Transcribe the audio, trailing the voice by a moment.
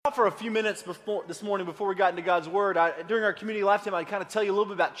offer a few minutes this morning before we got into God's Word. During our community lifetime, I kind of tell you a little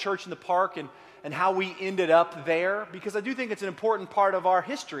bit about Church in the Park and how we ended up there, because I do think it's an important part of our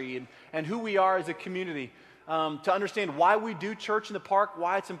history and who we are as a community, to understand why we do Church in the Park,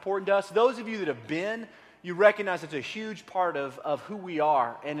 why it's important to us. Those of you that have been, you recognize it's a huge part of who we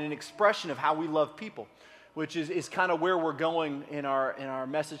are and an expression of how we love people, which is kind of where we're going in our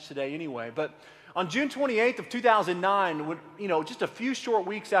message today anyway. But on June 28th of 2009, just a few short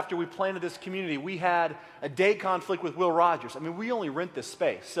weeks after we planted this community, we had a date conflict with Will Rogers. I mean, we only rent this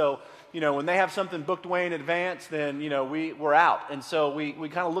space. So, when they have something booked way in advance, then, we're out. And so we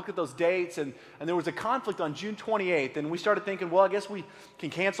kind of looked at those dates, and there was a conflict on June 28th, and we started thinking, well, I guess we can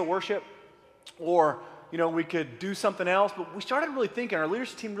cancel worship, or, we could do something else. But we started really thinking, our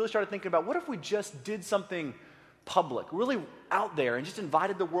leadership team really started thinking about, what if we just did something public, really out there, and just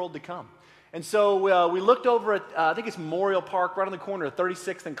invited the world to come? And so we looked over at, I think it's Memorial Park, right on the corner of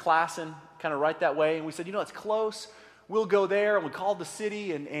 36th and Classen, kind of right that way. And we said, it's close. We'll go there. And we called the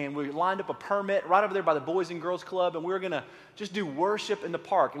city, and we lined up a permit right over there by the Boys and Girls Club. And we were going to just do worship in the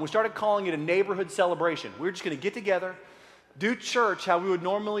park. And we started calling it a neighborhood celebration. We were just going to get together, do church how we would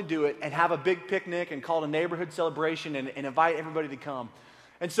normally do it, and have a big picnic and call it a neighborhood celebration and invite everybody to come.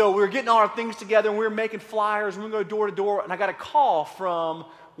 And so we were getting all our things together, and we were making flyers, and we were going door to door. And I got a call from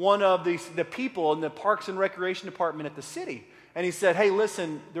one of the people in the Parks and Recreation Department at the city. And he said, hey,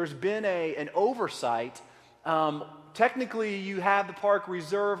 listen, there's been an oversight. Technically, you have the park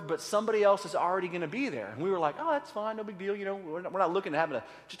reserved, but somebody else is already going to be there. And we were like, oh, that's fine, no big deal. We're not looking to have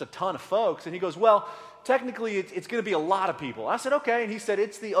just a ton of folks. And he goes, well, technically, it's going to be a lot of people. I said, okay. And he said,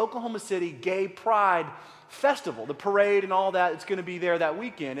 it's the Oklahoma City Gay Pride Festival, the parade and all that. It's going to be there that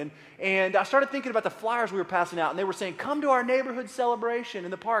weekend. And I started thinking about the flyers we were passing out, and they were saying, come to our neighborhood celebration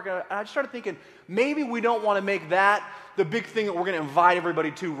in the park. And I just started thinking, maybe we don't want to make that the big thing that we're going to invite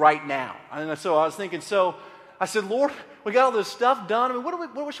everybody to right now. And so I was thinking, so I said, Lord, we got all this stuff done. I mean,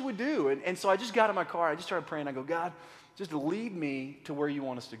 what should we do? And so I just got in my car. I just started praying. I go, God, just lead me to where you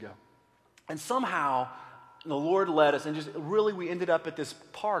want us to go. And somehow the Lord led us, and just really we ended up at this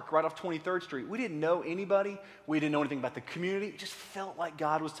park right off 23rd Street. We didn't know anybody. We didn't know anything about the community. It just felt like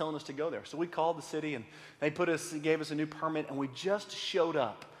God was telling us to go there. So we called the city, and they gave us a new permit, and we just showed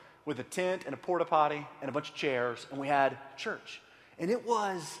up with a tent and a porta potty and a bunch of chairs, and we had church. And it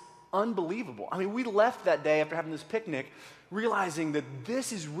was unbelievable. I mean, we left that day after having this picnic realizing that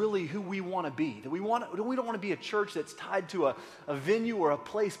this is really who we want to be, that we don't want to be a church that's tied to a venue or a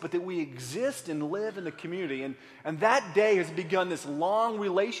place, but that we exist and live in the community. And that day has begun this long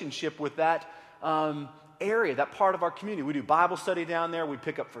relationship with that area, that part of our community. We do Bible study down there. We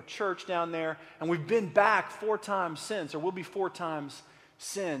pick up for church down there. And we've been back 4 times since, or we'll be 4 times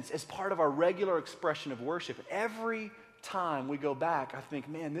since, as part of our regular expression of worship. And every time we go back, I think,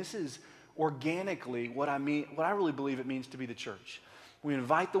 man, this is organically what I really believe it means to be the church. We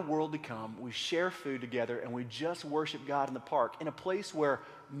invite the world to come, we share food together, and we just worship God in the park in a place where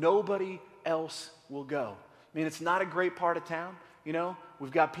nobody else will go. I mean, it's not a great part of town,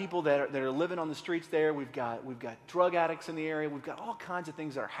 We've got people that are living on the streets there. We've got drug addicts in the area. We've got all kinds of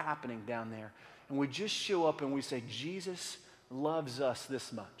things that are happening down there. And we just show up and we say, Jesus loves us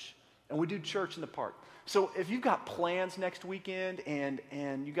this much. And we do church in the park. So if you've got plans next weekend and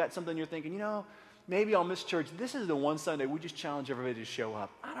you got something you're thinking, maybe I'll miss church. This is the one Sunday we just challenge everybody to show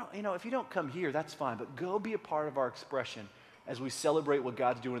up. If you don't come here, that's fine, but go be a part of our expression as we celebrate what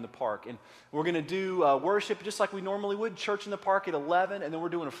God's doing in the park. And we're going to do worship just like we normally would, church in the park at 11, and then we're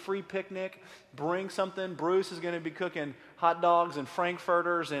doing a free picnic. Bring something. Bruce is going to be cooking hot dogs and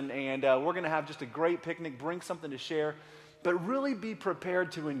frankfurters, and we're going to have just a great picnic. Bring something to share. But really be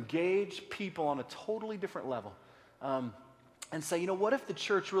prepared to engage people on a totally different level. And say, what if the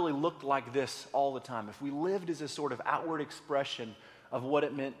church really looked like this all the time? If we lived as a sort of outward expression of what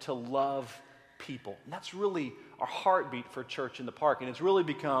it meant to love people. And that's really our heartbeat for Church in the Park. And it's really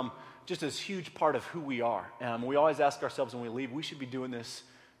become just this huge part of who we are. We always ask ourselves when we leave, we should be doing this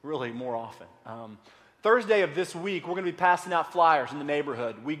really more often. Thursday of this week, we're going to be passing out flyers in the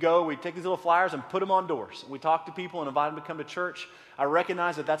neighborhood. We take these little flyers and put them on doors. We talk to people and invite them to come to church. I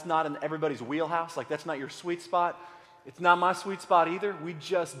recognize that that's not in everybody's wheelhouse. Like, that's not your sweet spot. It's not my sweet spot either. We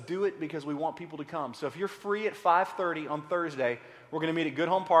just do it because we want people to come. So if you're free at 5:30 on Thursday, we're going to meet at Good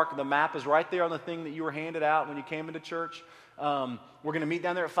Home Park. The map is right there on the thing that you were handed out when you came into church. We're going to meet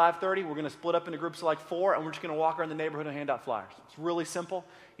down there at 5:30. We're going to split up into groups of like 4, and we're just going to walk around the neighborhood and hand out flyers. It's really simple.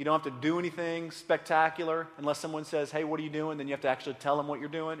 You don't have to do anything spectacular unless someone says, hey, what are you doing? Then you have to actually tell them what you're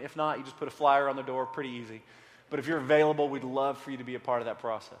doing. If not, you just put a flyer on the door. Pretty easy. But if you're available, we'd love for you to be a part of that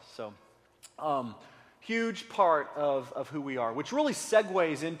process. So Huge part of who we are, which really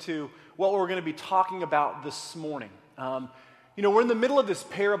segues into what we're going to be talking about this morning. We're in the middle of this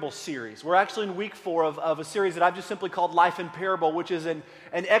parable series. We're actually in week 4 of a series that I've just simply called Life in Parable, which is an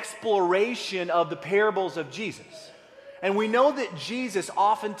exploration of the parables of Jesus. And we know that Jesus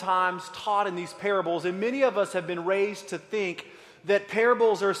oftentimes taught in these parables, and many of us have been raised to think that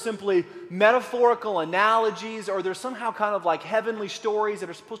parables are simply metaphorical analogies, or they're somehow kind of like heavenly stories that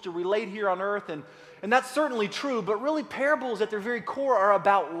are supposed to relate here on earth. And that's certainly true, but really parables at their very core are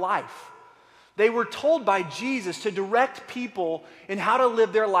about life. They were told by Jesus to direct people in how to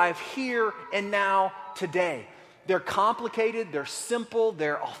live their life here and now today. They're complicated, they're simple,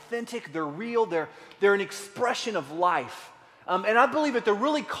 they're authentic, they're real, they're an expression of life. And I believe that they're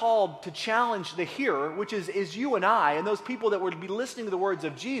really called to challenge the hearer, which is you and I, and those people that would be listening to the words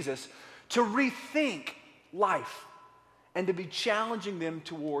of Jesus, to rethink life and to be challenging them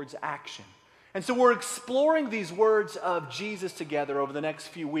towards action. And so we're exploring these words of Jesus together over the next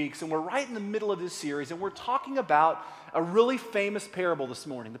few weeks, and we're right in the middle of this series, and we're talking about a really famous parable this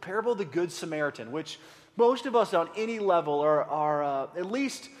morning, the parable of the Good Samaritan, which most of us on any level are at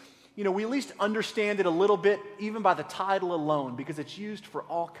least, we at least understand it a little bit, even by the title alone, because it's used for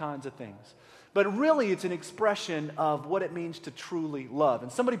all kinds of things. But really, it's an expression of what it means to truly love.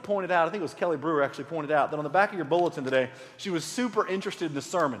 And somebody pointed out, I think it was Kelly Brewer actually pointed out, that on the back of your bulletin today, she was super interested in the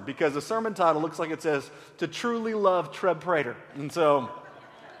sermon, because the sermon title looks like it says, To Truly Love Treb Prater. And so,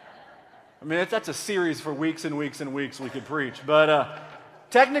 that's a series for weeks and weeks and weeks we could preach. But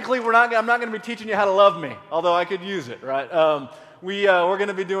technically, I'm not going to be teaching you how to love me, although I could use it, right? We're going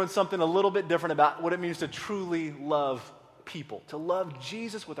to be doing something a little bit different about what it means to truly love people, to love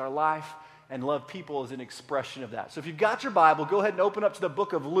Jesus with our life, and love people as an expression of that. So if you've got your Bible, go ahead and open up to the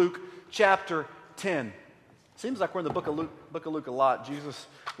book of Luke, chapter 10. Seems like we're in the book of Luke a lot. Jesus,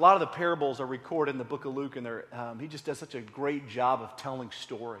 a lot of the parables are recorded in the book of Luke, and he just does such a great job of telling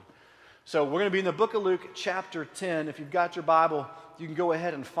story. So we're going to be in the book of Luke, chapter 10. If you've got your Bible, you can go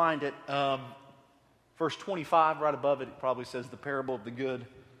ahead and find it. Verse 25, right above it, it probably says the parable of the Good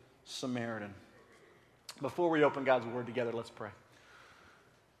Samaritan. Before we open God's Word together, let's pray.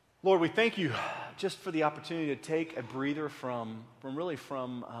 Lord, we thank you just for the opportunity to take a breather from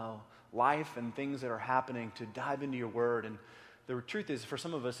life and things that are happening, to dive into your Word. And the truth is, for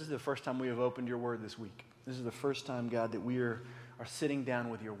some of us, this is the first time we have opened your Word this week. This is the first time, God, that we are sitting down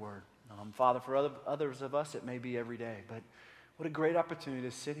with your Word. Father, for others of us, it may be every day, but what a great opportunity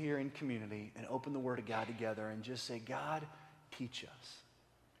to sit here in community and open the Word of God together and just say, God, teach us.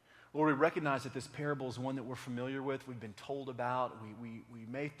 Lord, we recognize that this parable is one that we're familiar with, we've been told about, we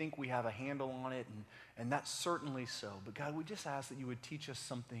may think we have a handle on it, and that's certainly so. But God, we just ask that you would teach us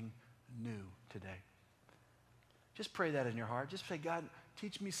something new today. Just pray that in your heart. Just say, God,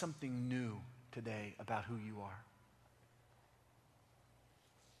 teach me something new today about who you are.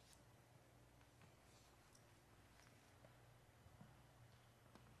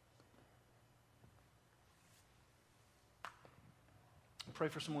 Pray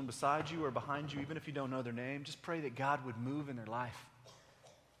for someone beside you or behind you, even if you don't know their name. Just pray that God would move in their life.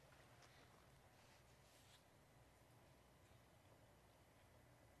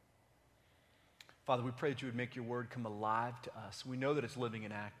 Father, we pray that you would make your word come alive to us. We know that it's living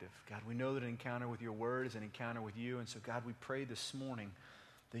and active. God, we know that an encounter with your word is an encounter with you. And so, God, we pray this morning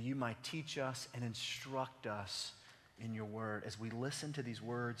that you might teach us and instruct us in your word as we listen to these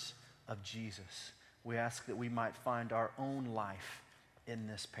words of Jesus. We ask that we might find our own life in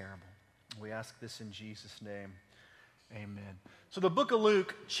this parable. We ask this in Jesus' name. Amen. So the book of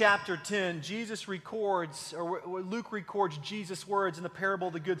Luke, chapter 10, Luke records Jesus' words in the parable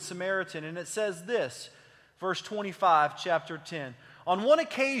of the Good Samaritan, and it says this, verse 25, chapter 10. On one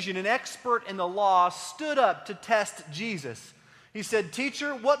occasion, an expert in the law stood up to test Jesus. He said,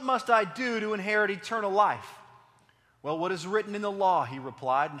 "Teacher, what must I do to inherit eternal life?" "Well, what is written in the law?" he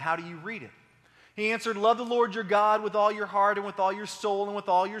replied, "and how do you read it?" He answered, "Love the Lord your God with all your heart and with all your soul and with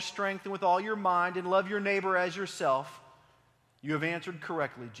all your strength and with all your mind, and love your neighbor as yourself." "You have answered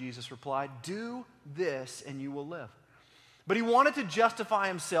correctly," Jesus replied. "Do this and you will live." But he wanted to justify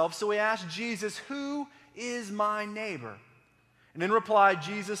himself, so he asked Jesus, "Who is my neighbor?" And in reply,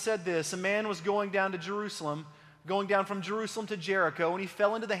 Jesus said this, "A man was going down from Jerusalem to Jericho, and he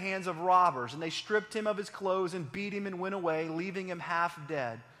fell into the hands of robbers, and they stripped him of his clothes and beat him and went away, leaving him half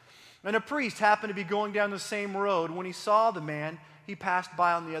dead. And a priest happened to be going down the same road. When he saw the man, he passed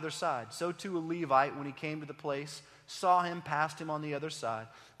by on the other side. So too a Levite, when he came to the place, saw him, passed him on the other side.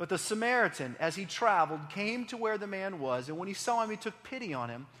 But the Samaritan, as he traveled, came to where the man was, and when he saw him, he took pity on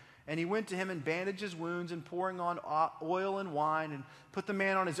him And he went to him and bandaged his wounds and pouring on oil and wine and put the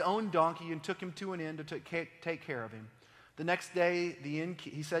man on his own donkey and took him to an inn to take care of him. The next day,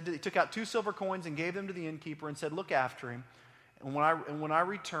 he took out 2 silver coins and gave them to the innkeeper and said, look after him. And when I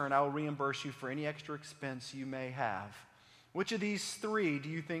return, I will reimburse you for any extra expense you may have. Which of these 3 do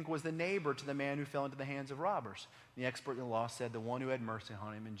you think was the neighbor to the man who fell into the hands of robbers? The expert in the law said, the one who had mercy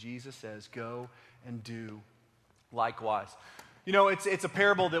on him. And Jesus says, go and do likewise. You know, it's a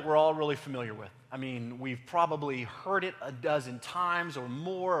parable that we're all really familiar with. I mean, we've probably heard it a dozen times or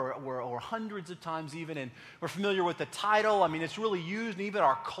more, or hundreds of times even, and we're familiar with the title. I mean, it's really used in even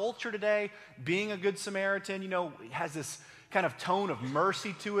our culture today. Being a good Samaritan, you know, has this kind of tone of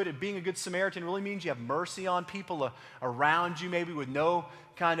mercy to it. And being a good Samaritan really means you have mercy on people around you, maybe with no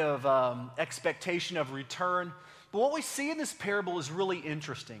kind of expectation of return. But what we see in this parable is really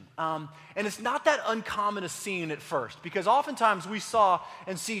interesting. And it's not that uncommon a scene at first, because oftentimes we saw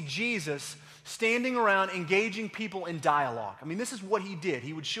and see Jesus standing around engaging people in dialogue. I mean, this is what he did.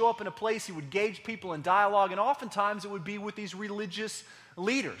 He would show up in a place, he would engage people in dialogue, and oftentimes it would be with these religious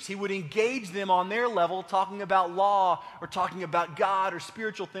leaders. He would engage them on their level, talking about law or talking about God or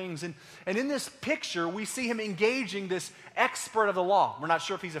spiritual things. And in this picture, we see him engaging this expert of the law. We're not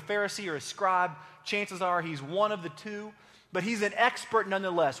sure if he's a Pharisee or a scribe. Chances are he's one of the two, but he's an expert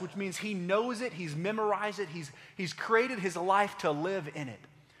nonetheless, which means he knows it, he's memorized it, he's created his life to live in it.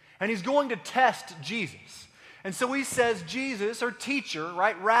 And he's going to test Jesus. And so he says, Jesus, or teacher,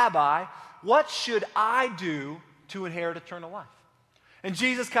 right, rabbi, what should I do to inherit eternal life? And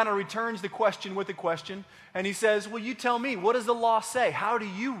Jesus kind of returns the question with a question, and he says, well, you tell me, what does the law say? How do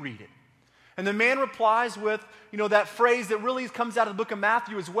you read it? And the man replies with, you know, that phrase that really comes out of the book of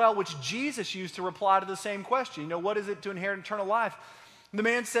Matthew as well, which Jesus used to reply to the same question. You know, what is it to inherit eternal life? And the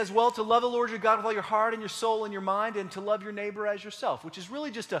man says, well, to love the Lord your God with all your heart and your soul and your mind, and to love your neighbor as yourself, which is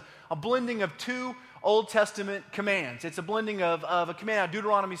really just a blending of 2 Old Testament commands. It's a blending of a command out of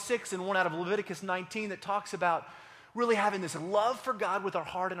Deuteronomy 6 and one out of Leviticus 19 that talks about really having this love for God with our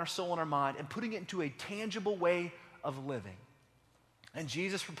heart and our soul and our mind and putting it into a tangible way of living. And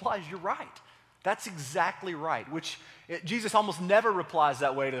Jesus replies, you're right. That's exactly right, Jesus almost never replies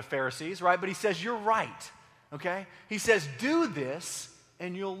that way to the Pharisees, right? But he says, you're right, okay? He says, do this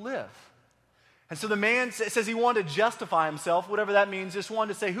and you'll live. And so the man says he wanted to justify himself, whatever that means, just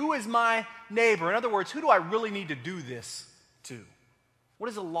wanted to say, who is my neighbor? In other words, who do I really need to do this to? What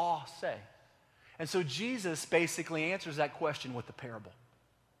does the law say? And so Jesus basically answers that question with the parable.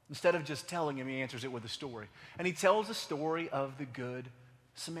 Instead of just telling him, he answers it with a story. And he tells the story of the Good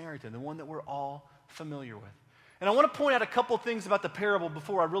Samaritan, the one that we're all familiar with. And I want to point out a couple things about the parable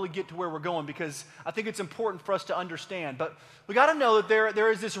before I really get to where we're going, because I think it's important for us to understand. But we got to know that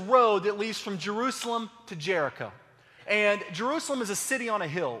there is this road that leads from Jerusalem to Jericho. And Jerusalem is a city on a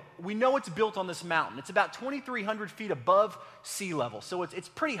hill. We know it's built on this mountain. It's about 2,300 feet above sea level, so it's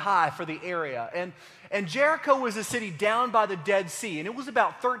pretty high for the area. And Jericho was a city down by the Dead Sea, and it was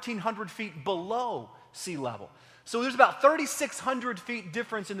about 1,300 feet below sea level. So there's about 3,600 feet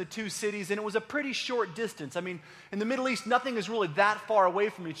difference in the 2 cities, and it was a pretty short distance. I mean, in the Middle East, nothing is really that far away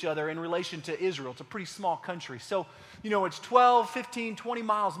from each other in relation to Israel. It's a pretty small country. So, you know, it's 12, 15, 20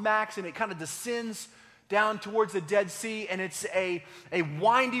 miles max, and it kind of descends down towards the Dead Sea, and it's a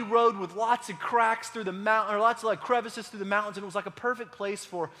windy road with lots of cracks through the mountain, or lots of like crevices through the mountains, and it was like a perfect place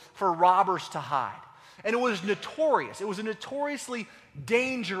for robbers to hide. And it was notorious. It was a notoriously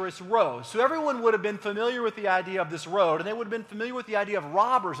dangerous road. So everyone would have been familiar with the idea of this road, and they would have been familiar with the idea of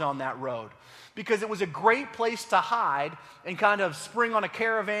robbers on that road, because it was a great place to hide and kind of spring on a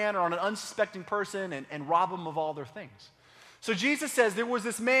caravan or on an unsuspecting person and rob them of all their things. So Jesus says there was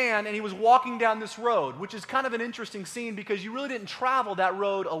this man, and he was walking down this road, which is kind of an interesting scene because you really didn't travel that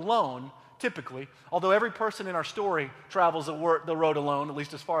road alone, typically, although every person in our story travels the road alone, at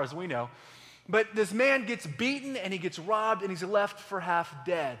least as far as we know. But this man gets beaten, and he gets robbed, and he's left for half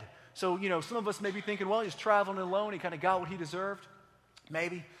dead. So, you know, some of us may be thinking, well, he's traveling alone. He kind of got what he deserved.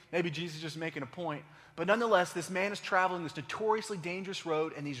 Maybe Jesus is just making a point. But nonetheless, this man is traveling this notoriously dangerous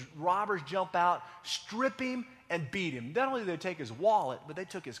road, and these robbers jump out, strip him, and beat him. Not only did they take his wallet, but they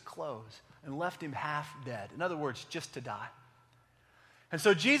took his clothes and left him half dead. In other words, just to die. And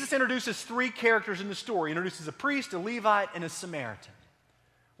so Jesus introduces 3 characters in the story. He introduces a priest, a Levite, and a Samaritan.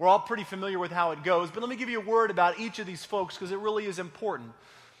 We're all pretty familiar with how it goes, but let me give you a word about each of these folks because it really is important.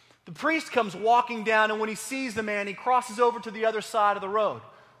 The priest comes walking down, and when he sees the man, he crosses over to the other side of the road.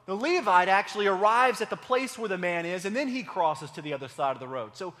 the Levite actually arrives at the place where the man is, and then he crosses to the other side of the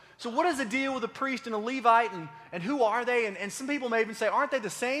road. So what is the deal with a priest and a Levite, and who are they? And some people may even say, aren't they the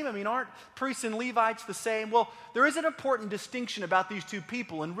same? I mean, aren't priests and Levites the same? Well, there is an important distinction about these two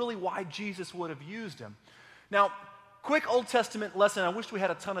people and really why Jesus would have used them. Now, quick Old Testament lesson. I wish we had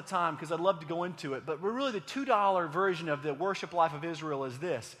a ton of time because I'd love to go into it, but really the $2 version of the worship life of Israel is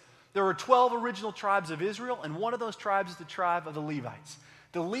this. There were 12 original tribes of Israel, and one of those tribes is the tribe of the Levites.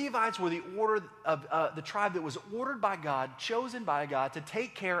 The Levites were the order of the tribe that was ordered by God, chosen by God to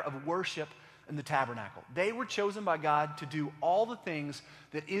take care of worship in the tabernacle. They were chosen by God to do all the things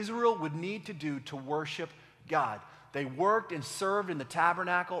that Israel would need to do to worship God. They worked and served in the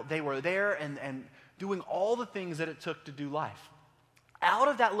tabernacle. They were there and doing all the things that it took to do life. Out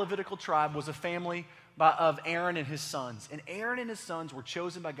of that Levitical tribe was a family of Aaron and his sons. And Aaron and his sons were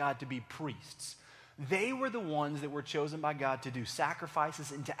chosen by God to be priests. They were the ones that were chosen by God to do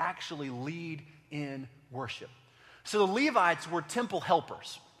sacrifices and to actually lead in worship. So the Levites were temple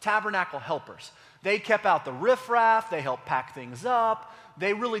helpers, tabernacle helpers. They kept out the riffraff, they helped pack things up,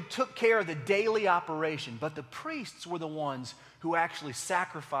 they really took care of the daily operation. But the priests were the ones who actually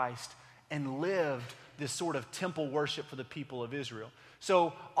sacrificed and lived this sort of temple worship for the people of Israel.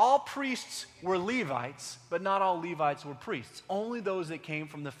 So all priests were Levites, but not all Levites were priests. Only those that came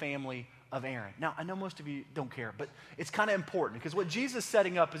from the family of Aaron. Now, I know most of you don't care, but it's kind of important because what Jesus is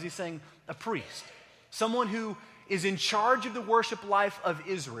setting up is he's saying a priest, someone who is in charge of the worship life of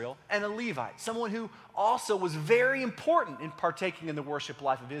Israel, and a Levite, someone who also was very important in partaking in the worship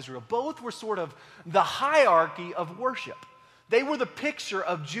life of Israel. Both were sort of the hierarchy of worship. They were the picture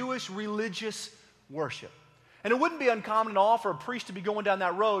of Jewish religious worship. And it wouldn't be uncommon at all for a priest to be going down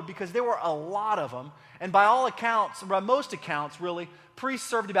that road because there were a lot of them. And by all accounts, by most accounts really, priests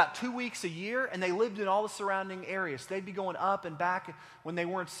served about 2 weeks a year and they lived in all the surrounding areas. They'd be going up and back. When they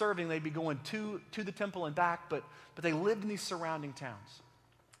weren't serving, they'd be going to the temple and back, but they lived in these surrounding towns.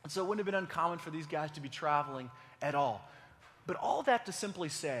 And so it wouldn't have been uncommon for these guys to be traveling at all. But all that to simply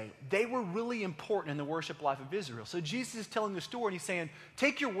say, they were really important in the worship life of Israel. So Jesus is telling the story and he's saying,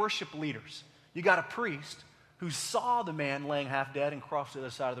 take your worship leaders. You got a priest who saw the man laying half dead and crossed to the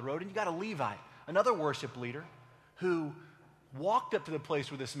other side of the road. And you got a Levite, another worship leader, who walked up to the place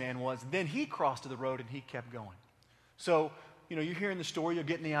where this man was. Then he crossed to the road and he kept going. So, you're hearing the story, you're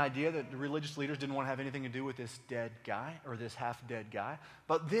getting the idea that the religious leaders didn't want to have anything to do with this dead guy or this half-dead guy.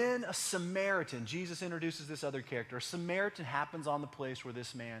 But then a Samaritan, Jesus introduces this other character. A Samaritan happens on the place where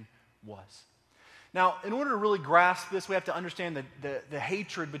this man was. Now, in order to really grasp this, we have to understand the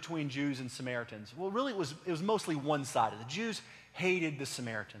hatred between Jews and Samaritans. Well, really, it was mostly one-sided. The Jews hated the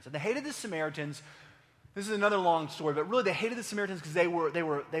Samaritans. And they hated the Samaritans. This is another long story, but really they hated the Samaritans because they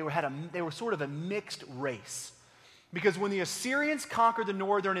were sort of a mixed race. Because when the Assyrians conquered the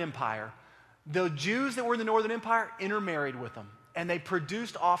Northern Empire, the Jews that were in the Northern Empire intermarried with them. And they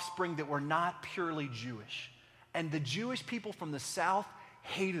produced offspring that were not purely Jewish. And the Jewish people from the south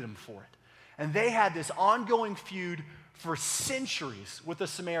hated them for it. And they had this ongoing feud for centuries with the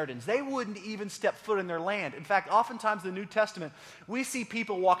Samaritans. They wouldn't even step foot in their land. In fact, oftentimes in the New Testament, we see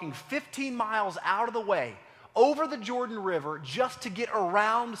people walking 15 miles out of the way over the Jordan River just to get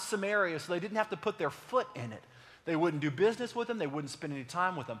around Samaria so they didn't have to put their foot in it. They wouldn't do business with them. They wouldn't spend any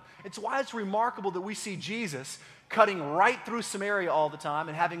time with them. It's why it's remarkable that we see Jesus cutting right through Samaria all the time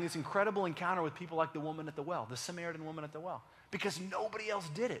and having this incredible encounter with people like the woman at the well, the Samaritan woman at the well, because nobody else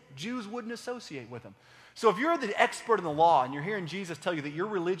did it. Jews wouldn't associate with them. So if you're the expert in the law and you're hearing Jesus tell you that your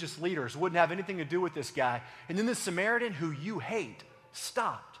religious leaders wouldn't have anything to do with this guy, and then the Samaritan who you hate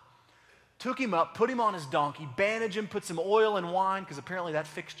stopped, took him up, put him on his donkey, bandaged him, put some oil and wine, because apparently that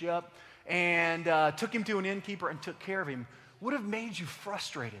fixed you up, and took him to an innkeeper and took care of him, would have made you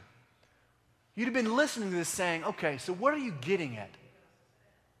frustrated. You'd have been listening to this saying, okay, so what are you getting at?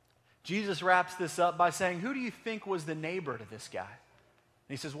 Jesus wraps this up by saying, who do you think was the neighbor to this guy? And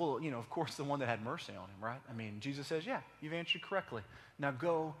he says, well, of course the one that had mercy on him, right? I mean, Jesus says, yeah, you've answered correctly. Now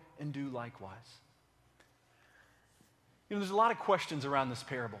go and do likewise. There's a lot of questions around this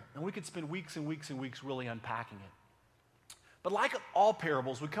parable, and we could spend weeks and weeks and weeks really unpacking it. But like all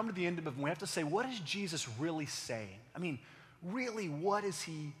parables, we come to the end of it and we have to say, what is Jesus really saying? I mean, really, what is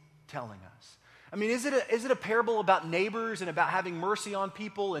he telling us? I mean, is it a parable about neighbors and about having mercy on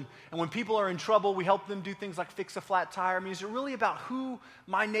people, and when people are in trouble, we help them do things like fix a flat tire? I mean, is it really about who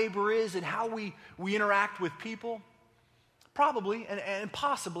my neighbor is and how we interact with people? Probably and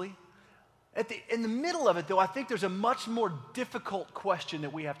possibly. In the middle of it, though, I think there's a much more difficult question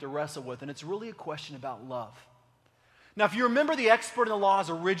that we have to wrestle with, and it's really a question about love. Now, if you remember the expert in the law's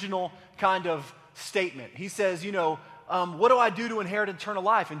original kind of statement, he says, what do I do to inherit eternal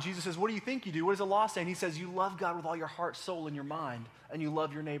life? And Jesus says, what do you think you do? What does the law say? And he says, you love God with all your heart, soul, and your mind, and you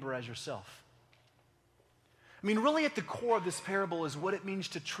love your neighbor as yourself. I mean, really at the core of this parable is what it means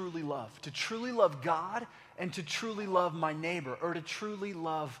to truly love God and to truly love my neighbor, or to truly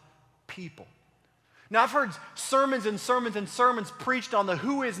love people. Now, I've heard sermons and sermons and sermons preached on the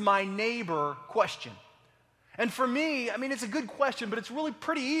who is my neighbor question. And for me, I mean, it's a good question, but it's really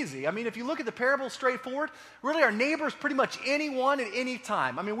pretty easy. I mean, if you look at the parable straightforward, really our neighbor is pretty much anyone at any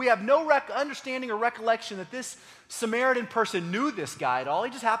time. I mean, we have no understanding or recollection that this Samaritan person knew this guy at all.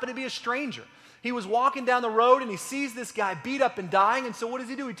 He just happened to be a stranger. He was walking down the road and he sees this guy beat up and dying, and so what does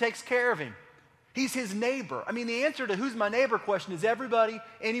he do? He takes care of him. He's his neighbor. I mean, the answer to who's my neighbor question is everybody,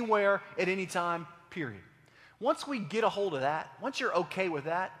 anywhere, at any time, period. Once we get a hold of that, once you're okay with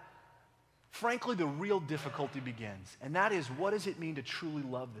that, frankly, the real difficulty begins, and that is, what does it mean to truly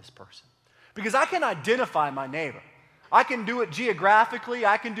love this person? Because I can identify my neighbor. I can do it geographically.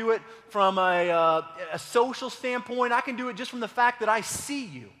 I can do it from a social standpoint. I can do it just from the fact that I see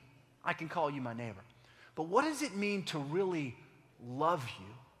you. I can call you my neighbor. But what does it mean to really love you?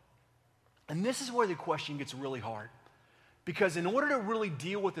 And this is where the question gets really hard. Because in order to really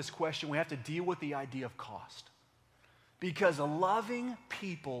deal with this question, we have to deal with the idea of cost. Because loving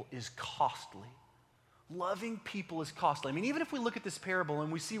people is costly. Loving people is costly. I mean, even if we look at this parable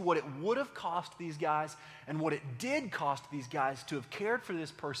and we see what it would have cost these guys and what it did cost these guys to have cared for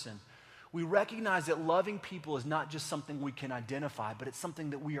this person, we recognize that loving people is not just something we can identify, but it's something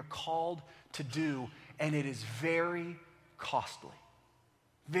that we are called to do, and it is very costly.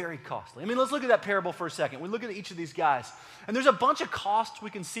 Very costly. I mean, let's look at that parable for a second. We look at each of these guys, and there's a bunch of costs we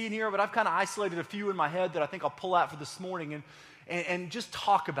can see in here, but I've kind of isolated a few in my head that I think I'll pull out for this morning and just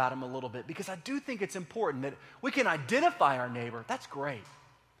talk about them a little bit, because I do think it's important that we can identify our neighbor. That's great.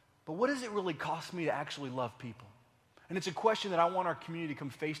 But what does it really cost me to actually love people? And it's a question that I want our community to come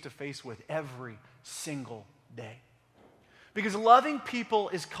face to face with every single day. Because loving people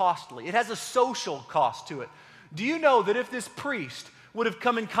is costly. It has a social cost to it. Do you know that if this priest would have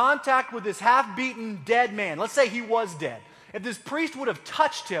come in contact with this half-beaten dead man, let's say he was dead, if this priest would have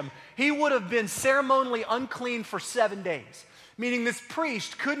touched him, he would have been ceremonially unclean for 7 days. Meaning this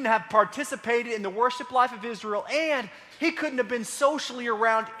priest couldn't have participated in the worship life of Israel, and he couldn't have been socially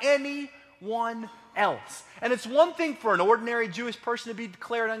around anyone else. And it's one thing for an ordinary Jewish person to be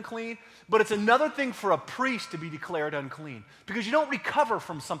declared unclean, but it's another thing for a priest to be declared unclean, because you don't recover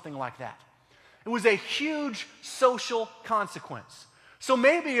from something like that. It was a huge social consequence. So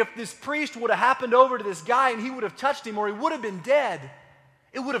maybe if this priest would have happened over to this guy and he would have touched him, or he would have been dead,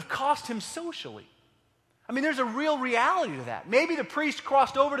 it would have cost him socially. I mean, there's a real reality to that. Maybe the priest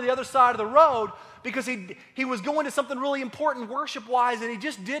crossed over to the other side of the road because he was going to something really important worship-wise, and he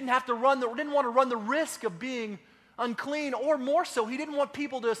just didn't want to run the risk of being unclean, or more so, he didn't want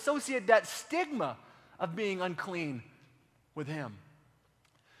people to associate that stigma of being unclean with him.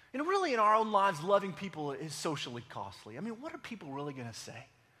 And really, in our own lives, loving people is socially costly. I mean, what are people really going to say?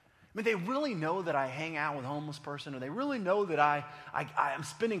 I mean, they really know that I hang out with a homeless person, or they really know that I'm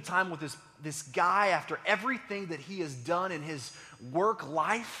spending time with this guy after everything that he has done in his work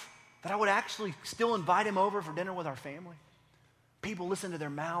life, that I would actually still invite him over for dinner with our family. People listen to their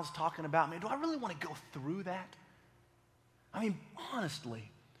mouths talking about me. Do I really want to go through that? I mean, honestly,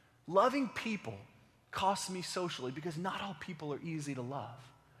 loving people costs me socially, because not all people are easy to love.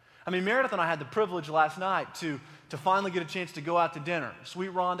 I mean, Meredith and I had the privilege last night to finally get a chance to go out to dinner.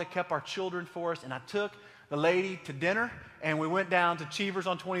 Sweet Rhonda kept our children for us, and I took the lady to dinner, and we went down to Cheevers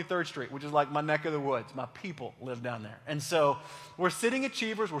on 23rd Street, which is like my neck of the woods. My people live down there. And so we're sitting at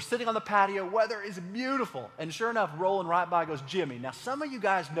Cheevers, we're sitting on the patio, weather is beautiful, and sure enough, rolling right by goes Jimmy. Now, some of you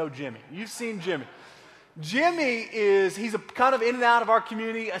guys know Jimmy. You've seen Jimmy. Jimmy he's a kind of in and out of our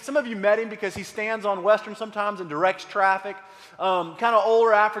community. Some of you met him because he stands on Western sometimes and directs traffic. Kind of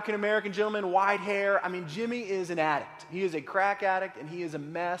older African-American gentleman, white hair. I mean, Jimmy is an addict. He is a crack addict, and he is a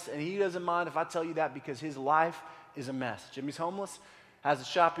mess, and he doesn't mind if I tell you that, because his life is a mess. Jimmy's homeless, has a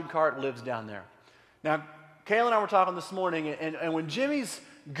shopping cart, lives down there. Now, Kayla and I were talking this morning, and when Jimmy's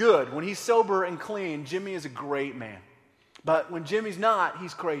good, when he's sober and clean, Jimmy is a great man. But when Jimmy's not,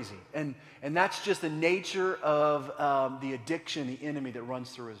 he's crazy. And that's just the nature of the addiction, the enemy that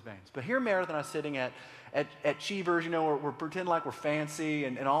runs through his veins. But here Meredith and I sitting at Cheevers, you know, we're pretending like we're fancy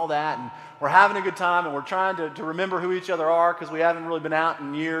and all that, and we're having a good time, and we're trying to remember who each other are, because we haven't really been out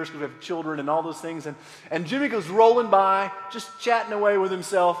in years, because we have children and all those things. And Jimmy goes rolling by, just chatting away with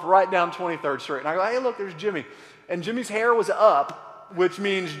himself right down 23rd Street. And I go, hey, look, there's Jimmy. And Jimmy's hair was up, which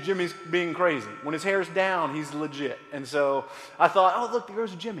means Jimmy's being crazy. When his hair's down, he's legit. And so I thought, oh, look,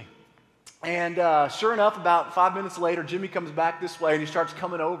 there's Jimmy. And sure enough, about 5 minutes later, Jimmy comes back this way, and he starts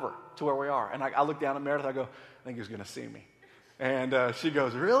coming over to where we are. And I look down at Meredith, I go, I think he's going to see me. And she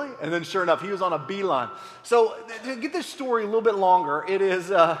goes, really? And then sure enough, he was on a beeline. So to get this story a little bit longer, it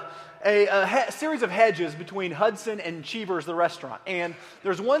is a series of hedges between Hudson and Cheever's, the restaurant. And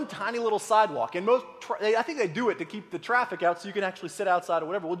there's one tiny little sidewalk. And I think they do it to keep the traffic out so you can actually sit outside or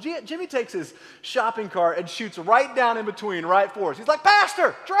whatever. Well, Jimmy takes his shopping cart and shoots right down in between, right for us. He's like,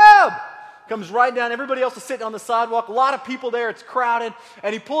 Pastor, Treb! Comes right down. Everybody else is sitting on the sidewalk. A lot of people there. It's crowded.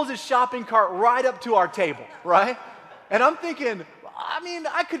 And he pulls his shopping cart right up to our table, right? And I'm thinking,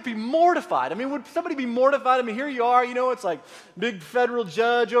 I could be mortified. Would somebody be mortified? Here you are, it's like big federal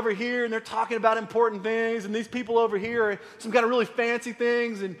judge over here, and they're talking about important things, and these people over here are some kind of really fancy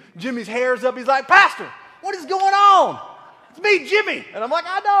things, and Jimmy's hair's up. He's like, Pastor, what is going on? It's me, Jimmy. And I'm like,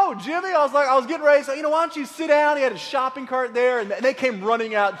 I know, Jimmy. I was getting ready to say, why don't you sit down? He had his shopping cart there, and they came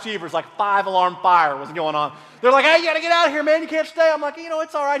running out. Cheever's, like 5-alarm fire was going on. They're like, hey, you got to get out of here, man. You can't stay. I'm like,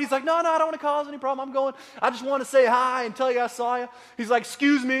 it's all right. He's like, no, I don't want to cause any problem. I'm going. I just want to say hi and tell you I saw you. He's like,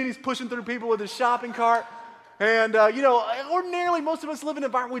 excuse me, and he's pushing through people with his shopping cart. And, ordinarily, most of us live in an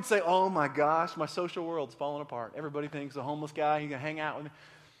environment, we'd say, oh, my gosh, my social world's falling apart. Everybody thinks the homeless guy, he's going to hang out with me.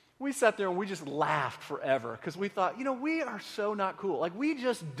 We sat there and we just laughed forever because we thought, we are so not cool. Like, we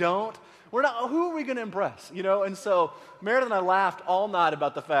just don't, who are we going to impress, And so Meredith and I laughed all night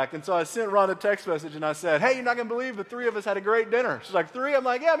about the fact. And so I sent Ron a text message and I said, hey, you're not going to believe the three of us had a great dinner. She's like, three? I'm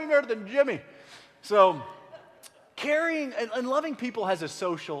like, yeah, me, Meredith, and Jimmy. So caring and loving people has a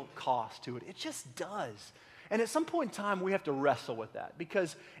social cost to it. It just does. And at some point in time, we have to wrestle with that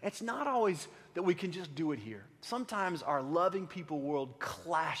because it's not always that we can just do it here. Sometimes our loving people world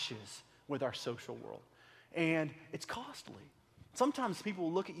clashes with our social world, and it's costly. Sometimes people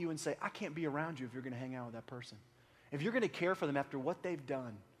will look at you and say, I can't be around you if you're going to hang out with that person. If you're going to care for them after what they've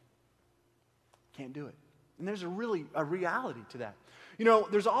done, can't do it. And there's a reality to that.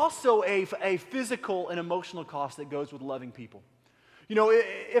 There's also a physical and emotional cost that goes with loving people.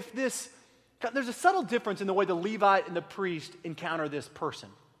 There's a subtle difference in the way the Levite and the priest encounter this person.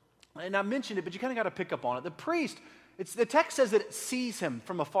 And I mentioned it, but you kind of got to pick up on it. The priest, the text says that it sees him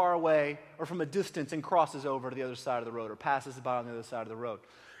from afar away or from a distance and crosses over to the other side of the road or passes by on the other side of the road.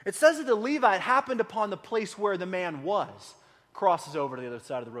 It says that the Levite happened upon the place where the man was, crosses over to the other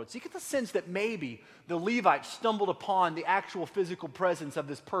side of the road. So you get the sense that maybe the Levite stumbled upon the actual physical presence of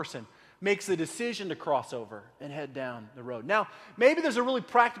this person, makes the decision to cross over and head down the road. Now, maybe there's a really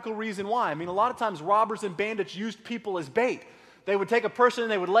practical reason why. A lot of times robbers and bandits used people as bait. They would take a person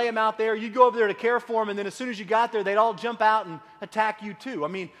and they would lay him out there. You'd go over there to care for him, and then as soon as you got there, they'd all jump out and attack you too.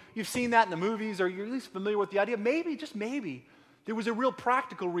 You've seen that in the movies, or you're at least familiar with the idea. Maybe, just maybe, there was a real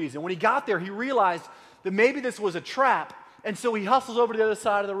practical reason. When he got there, he realized that maybe this was a trap, and so he hustles over to the other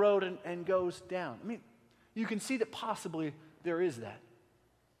side of the road and goes down. You can see that possibly there is that.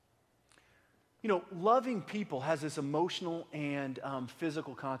 Loving people has this emotional and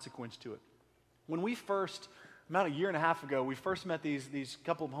physical consequence to it. When we first, about a year and a half ago, we first met these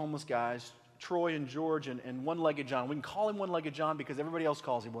couple of homeless guys, Troy and George and One-Legged John. We can call him One-Legged John because everybody else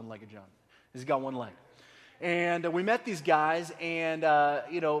calls him One-Legged John. He's got one leg. And we met these guys, and,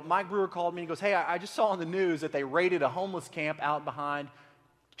 Mike Brewer called me and he goes, hey, I just saw on the news that they raided a homeless camp out behind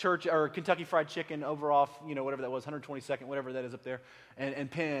Church or Kentucky Fried Chicken over off, whatever that was, 122nd, whatever that is up there,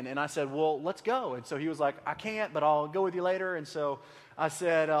 and Penn. And I said, well, let's go. And so he was like, I can't, but I'll go with you later. And so I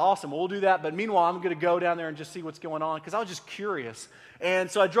said, awesome, we'll do that. But meanwhile, I'm going to go down there and just see what's going on because I was just curious.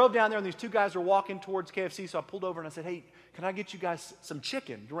 And so I drove down there, and these two guys were walking towards KFC. So I pulled over and I said, hey, can I get you guys some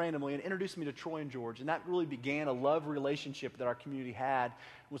chicken randomly? And introduced me to Troy and George. And that really began a love relationship that our community had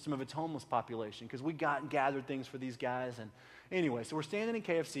with some of its homeless population because we got and gathered things for these guys. And anyway, so we're standing in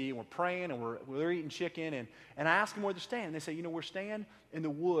KFC, and we're praying, and we're eating chicken, and I asked them where they're staying. And they say, we're staying in the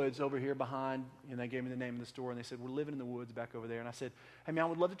woods over here behind, and they gave me the name of the store, and they said, we're living in the woods back over there. And I said, hey, man, I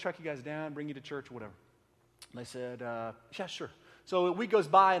would love to track you guys down, bring you to church or whatever. And they said, yeah, sure. So a week goes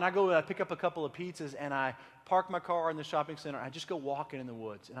by, and I go and I pick up a couple of pizzas, and I park my car in the shopping center. I just go walking in the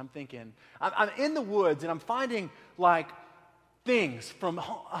woods, and I'm thinking, I'm in the woods, and I'm finding, things from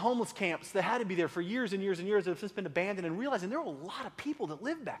homeless camps that had to be there for years and years and years that have since been abandoned, and realizing there are a lot of people that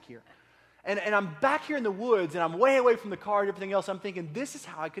live back here. And I'm back here in the woods, and I'm way away from the car and everything else. I'm thinking, this is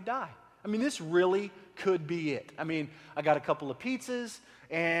how I could die. This really could be it. I got a couple of pizzas,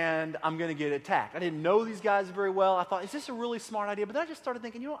 and I'm going to get attacked. I didn't know these guys very well. I thought, is this a really smart idea? But then I just started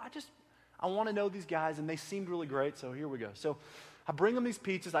thinking, I want to know these guys, and they seemed really great, so here we go. So I bring them these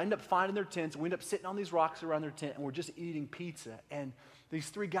pizzas. I end up finding their tents. We end up sitting on these rocks around their tent, and we're just eating pizza. And these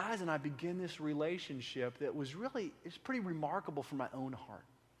three guys and I begin this relationship that was it's pretty remarkable for my own heart.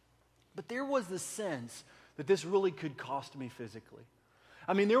 But there was this sense that this really could cost me physically.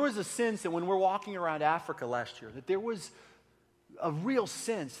 I mean, there was a sense that when we're walking around Africa last year, that there was a real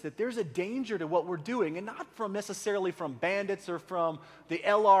sense that there's a danger to what we're doing, and not from necessarily from bandits or from the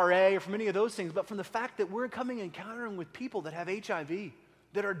LRA or from any of those things, but from the fact that we're encountering with people that have HIV,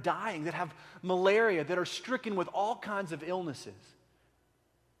 that are dying, that have malaria, that are stricken with all kinds of illnesses.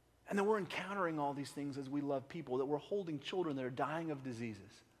 And that we're encountering all these things as we love people, that we're holding children that are dying of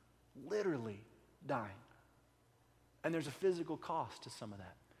diseases, literally dying. And there's a physical cost to some of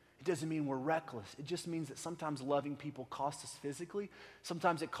that. It doesn't mean we're reckless. It just means that sometimes loving people costs us physically.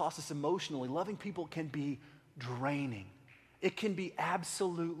 Sometimes it costs us emotionally. Loving people can be draining. It can be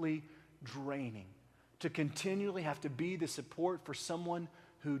absolutely draining to continually have to be the support for someone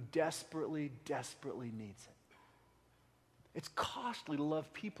who desperately, desperately needs it. It's costly to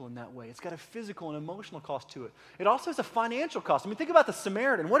love people in that way. It's got a physical and emotional cost to it. It also has a financial cost. I mean, think about the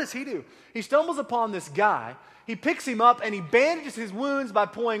Samaritan. What does he do? He stumbles upon this guy. He picks him up and he bandages his wounds by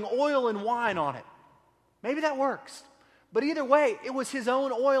pouring oil and wine on it. Maybe that works. But either way, it was his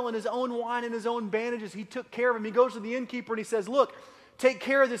own oil and his own wine and his own bandages. He took care of him. He goes to the innkeeper and he says, look, take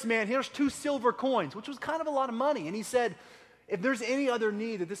care of this man. Here's 2 silver coins, which was kind of a lot of money. And he said, if there's any other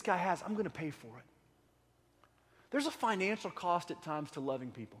need that this guy has, I'm going to pay for it. There's a financial cost at times to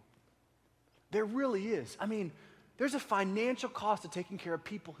loving people. There really is. I mean, there's a financial cost to taking care of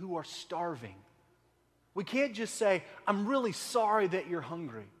people who are starving. We can't just say, I'm really sorry that you're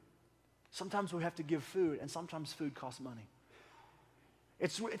hungry. Sometimes we have to give food, and sometimes food costs money.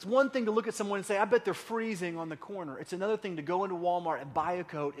 It's one thing to look at someone and say, I bet they're freezing on the corner. It's another thing to go into Walmart and buy a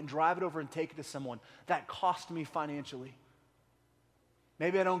coat and drive it over and take it to someone. That cost me financially.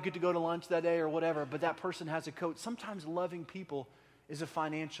 Maybe I don't get to go to lunch that day or whatever, but that person has a coat. Sometimes loving people is a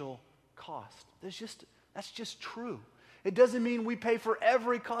financial cost. That's just true. It doesn't mean we pay for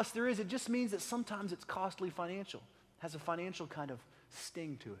every cost there is. It just means that sometimes it's costly financial. It has a financial kind of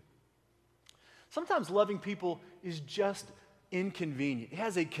sting to it. Sometimes loving people is just inconvenient. It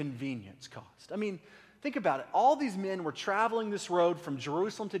has a convenience cost. I mean, think about it. All these men were traveling this road from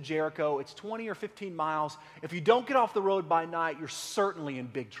Jerusalem to Jericho. It's 20 or 15 miles. If you don't get off the road by night, you're certainly in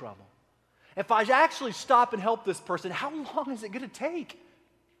big trouble. If I actually stop and help this person, how long is it going to take?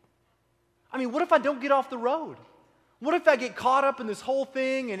 I mean, what if I don't get off the road? What if I get caught up in this whole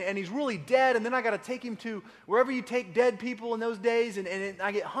thing and he's really dead, and then I got to take him to wherever you take dead people in those days, and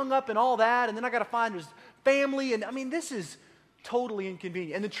I get hung up in all that, and then I got to find his family, and I mean, this is totally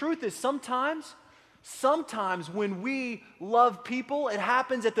inconvenient. And the truth is, sometimes when we love people, it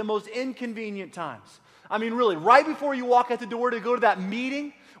happens at the most inconvenient times. I mean, really, right before you walk out the door to go to that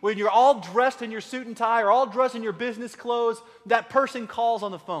meeting, when you're all dressed in your suit and tie or all dressed in your business clothes, that person calls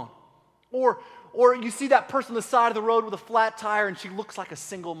on the phone. Or you see that person on the side of the road with a flat tire and she looks like a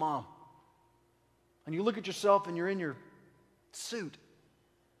single mom. And you look at yourself and you're in your suit.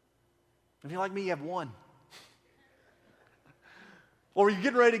 If you're like me, you have one. Or you're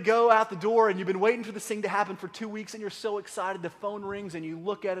getting ready to go out the door and you've been waiting for this thing to happen for 2 weeks and you're so excited, the phone rings and you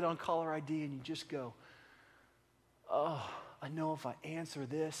look at it on caller ID and you just go, oh, I know if I answer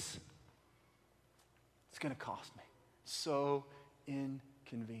this, it's going to cost me. So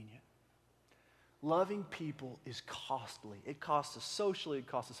inconvenient. Loving people is costly. It costs us socially, it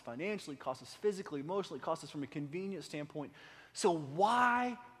costs us financially, it costs us physically, emotionally, it costs us from a convenience standpoint. So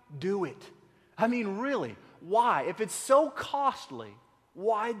why do it? I mean, really, why? If it's so costly,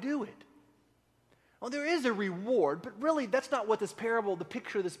 why do it? Well, there is a reward, but really that's not what this parable, the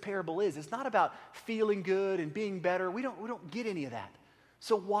picture of this parable is. It's not about feeling good and being better. We don't get any of that.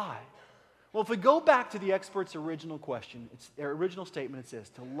 So why? Well, if we go back to the expert's original question, their original statement, it says,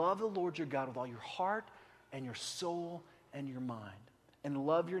 to love the Lord your God with all your heart and your soul and your mind, and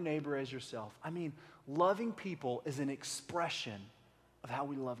love your neighbor as yourself. I mean, loving people is an expression of how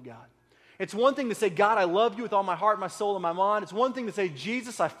we love God. It's one thing to say, God, I love you with all my heart, my soul, and my mind. It's one thing to say,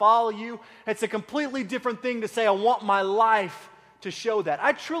 Jesus, I follow you. It's a completely different thing to say, I want my life to show that.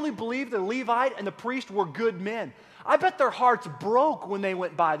 I truly believe the Levite and the priest were good men. I bet their hearts broke when they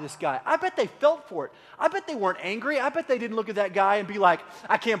went by this guy. I bet they felt for it. I bet they weren't angry. I bet they didn't look at that guy and be like,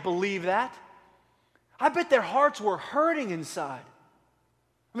 I can't believe that. I bet their hearts were hurting inside.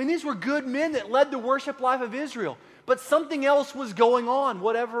 I mean, these were good men that led the worship life of Israel, but something else was going on,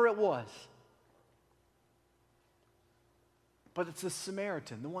 whatever it was. But it's the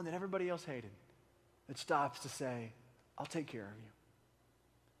Samaritan, the one that everybody else hated, that stops to say, I'll take care of you.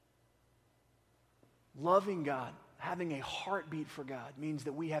 Loving God, having a heartbeat for God, means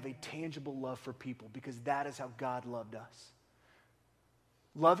that we have a tangible love for people because that is how God loved us.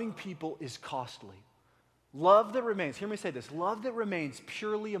 Loving people is costly. Love that remains, hear me say this, love that remains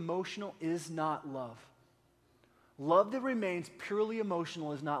purely emotional is not love. Love that remains purely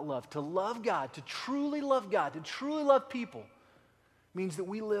emotional is not love. To love God, to truly love people, means that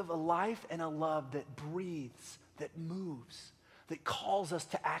we live a life and a love that breathes, that moves, that calls us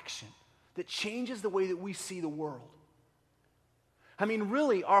to action, that changes the way that we see the world. I mean,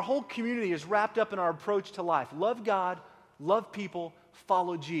 really, our whole community is wrapped up in our approach to life. Love God, love people,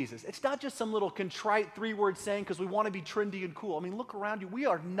 follow Jesus. It's not just some little contrite three-word saying because we want to be trendy and cool. I mean, look around you. We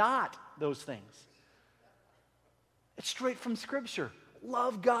are not those things. It's straight from Scripture.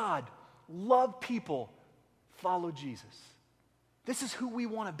 Love God, love people, follow Jesus. This is who we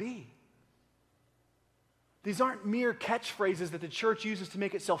want to be. These aren't mere catchphrases that the church uses to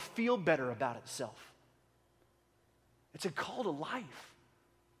make itself feel better about itself. It's a call to life.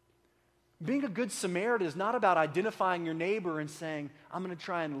 Being a good Samaritan is not about identifying your neighbor and saying, I'm going to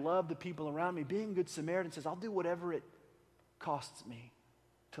try and love the people around me. Being a good Samaritan says, I'll do whatever it costs me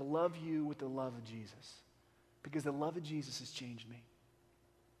to love you with the love of Jesus. Because the love of Jesus has changed me.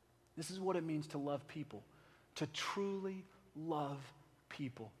 This is what it means to love people. To truly love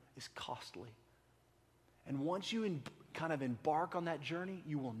people is costly. And once you kind of embark on that journey,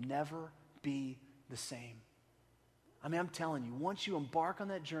 you will never be the same. I mean, I'm telling you, once you embark on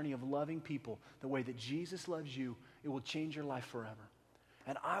that journey of loving people the way that Jesus loves you, it will change your life forever.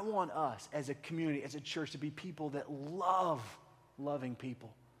 And I want us as a community, as a church, to be people that love loving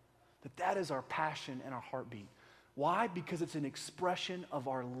people. That is our passion and our heartbeat. Why? Because it's an expression of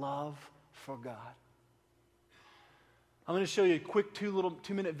our love for God. I'm going to show you a quick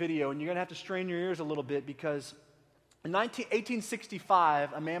two-minute video, and you're going to have to strain your ears a little bit because in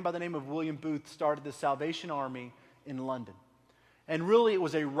 1865, a man by the name of William Booth started the Salvation Army in London. And really, it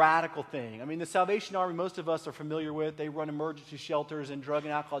was a radical thing. I mean, the Salvation Army, most of us are familiar with. They run emergency shelters and drug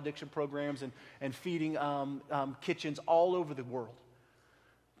and alcohol addiction programs and feeding kitchens all over the world.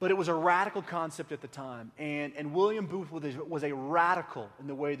 But it was a radical concept at the time. And William Booth was a radical in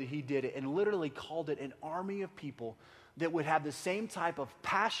the way that he did it and literally called it an army of people that would have the same type of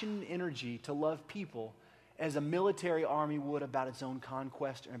passion and energy to love people as a military army would about its own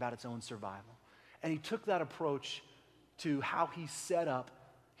conquest and about its own survival. And he took that approach to how he set up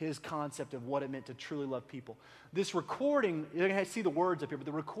his concept of what it meant to truly love people. This recording, you're going to see the words up here, but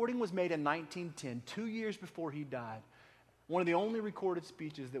the recording was made in 1910, 2 years before he died. One of the only recorded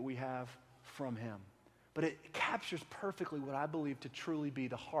speeches that we have from him. But it captures perfectly what I believe to truly be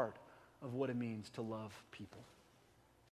the heart of what it means to love people.